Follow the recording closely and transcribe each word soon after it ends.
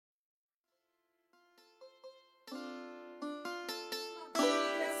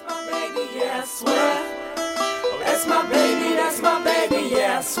yeah, I swear. Oh, that's my baby, yeah,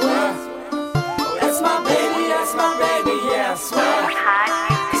 I swear. Oh, that's my baby, yeah, I swear.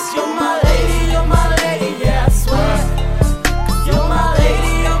 'Cause you're my lady, yeah, I swear. 'Cause you're my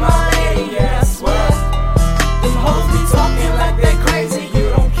lady, yeah, I swear. Them hoes be talking like they crazy, you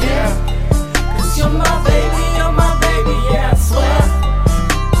don't care. 'Cause you're my baby, yeah, I swear.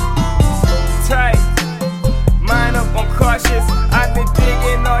 Tight, mind up, I'm cautious. I've been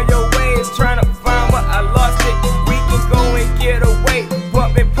digging all your ways, trying to find what I lost it. We can go and get away,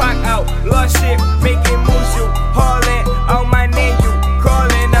 bumping pop out, lost shit, making moves, you hauling on my name, you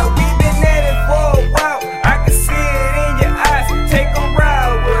calling. Now we been at it for a while, I can see it in your eyes. Take a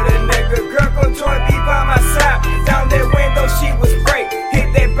ride with a nigga, girl, gon' join me by my side. Down that window, she was great. Hit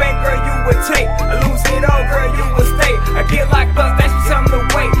that bank, girl, you would take. I lose it all, girl, you would stay. I get locked up, that's just something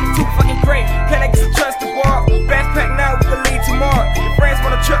to wait. Too fucking great, can I get some trust to borrow? Backpack now, we can leave tomorrow. Your friends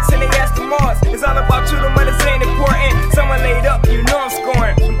want a truck, and they ask the Mars. It's all about you, the money's ain't important. Someone laid up, you know I'm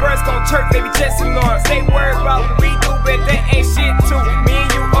scoring. Some birds gon' chirp, baby, just ignore 'em. They worried about what we do, but that ain't shit too. Me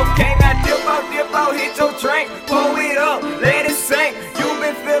and you, okay, now dip out, hit your drink. Pull it up, let it sink. You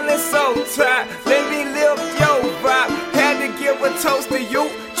been feeling so tired, let me lift your vibe. Had to give a toast to you,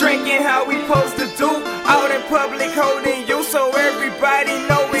 drinking how we supposed to do. Out in public holding you, so everybody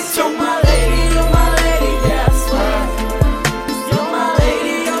know it's you. You're my lady, yeah, I swear. You're my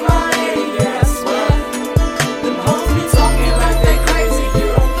lady, yeah, I swear. Them hoes be talking like they crazy, you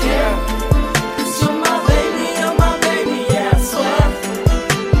don't care. 'Cause you're my baby, yeah, I swear.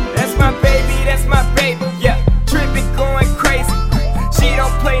 That's my baby, yeah. Trippin', going crazy. She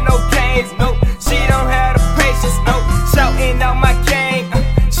don't play no games, no. She don't have the patience, no. Shouting out my gang,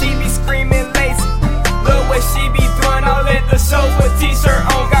 she be screaming lazy. Look what she be doing all at the shows with t-shirt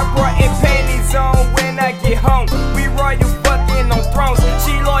on. Got brought in panties on when I get home. We royal fucking on thrones.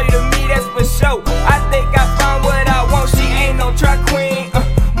 She loyal to me, that's for sure. I think I found what I want. She ain't no drag queen,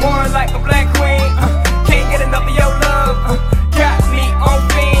 more like a black queen. Can't get enough of your love. Got me on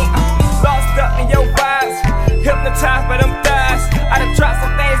fiend, lost up in your vibes, hypnotized by them thighs. I done dropped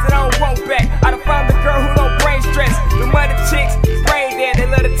some things that I don't want back. I done found the girl who don't brain stress. The mother chicks, brain dead, they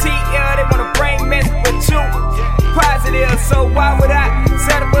love the TL, they wanna brain mess with you. Positive, so why would I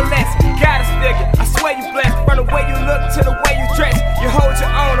settle for less? Got us figured, I swear you blessed. From the way you look to the way you dress, you hold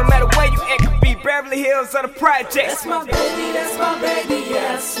your own no matter where you at. Could be Beverly Hills or the projects. That's my baby,